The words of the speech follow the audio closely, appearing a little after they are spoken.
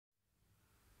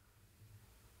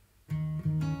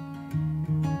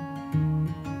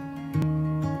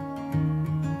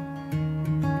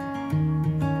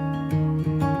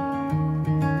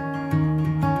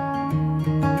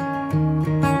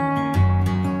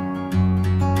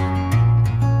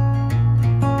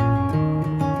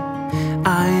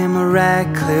I am a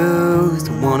recluse,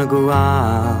 don't wanna go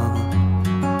out.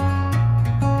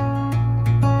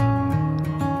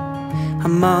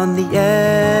 I'm on the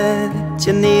edge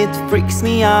and it freaks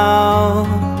me out.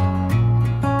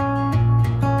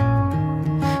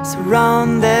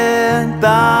 Surrounded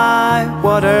by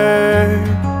water,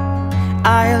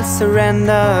 I'll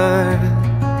surrender.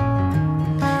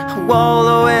 I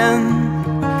wallow in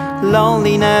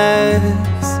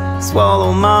loneliness,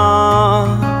 swallow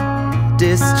my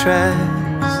distress.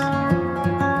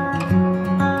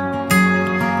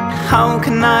 How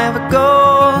can I ever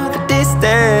go the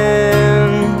distance?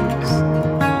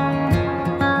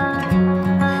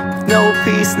 With no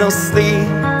peace, no sleep,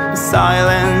 no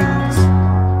silence.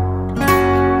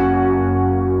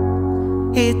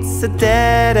 It's a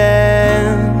dead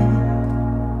end,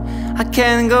 I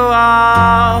can't go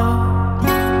out.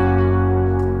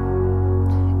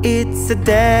 It's a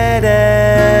dead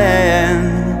end,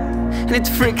 and it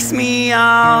freaks me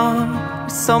out.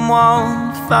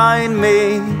 Someone find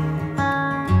me,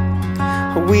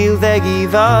 or will they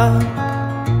give up?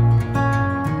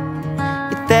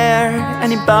 Is there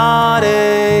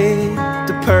anybody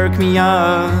to perk me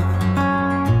up?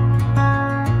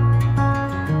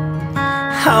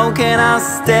 How can I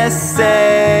stay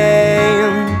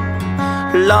sane,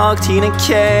 locked in a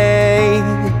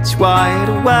cage, wide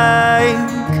awake?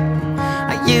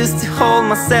 I used to hold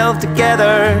myself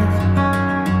together,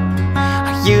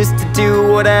 I used to do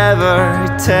whatever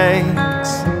it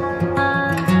takes.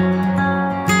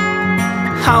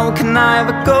 How can I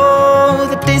ever go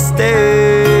the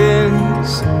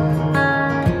distance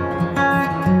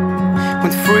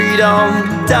when freedom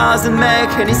doesn't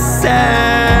make any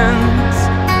sense?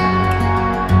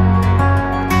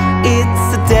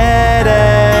 It's a dead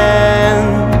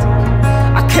end,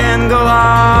 I can't go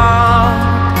out.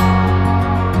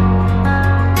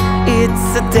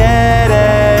 It's a dead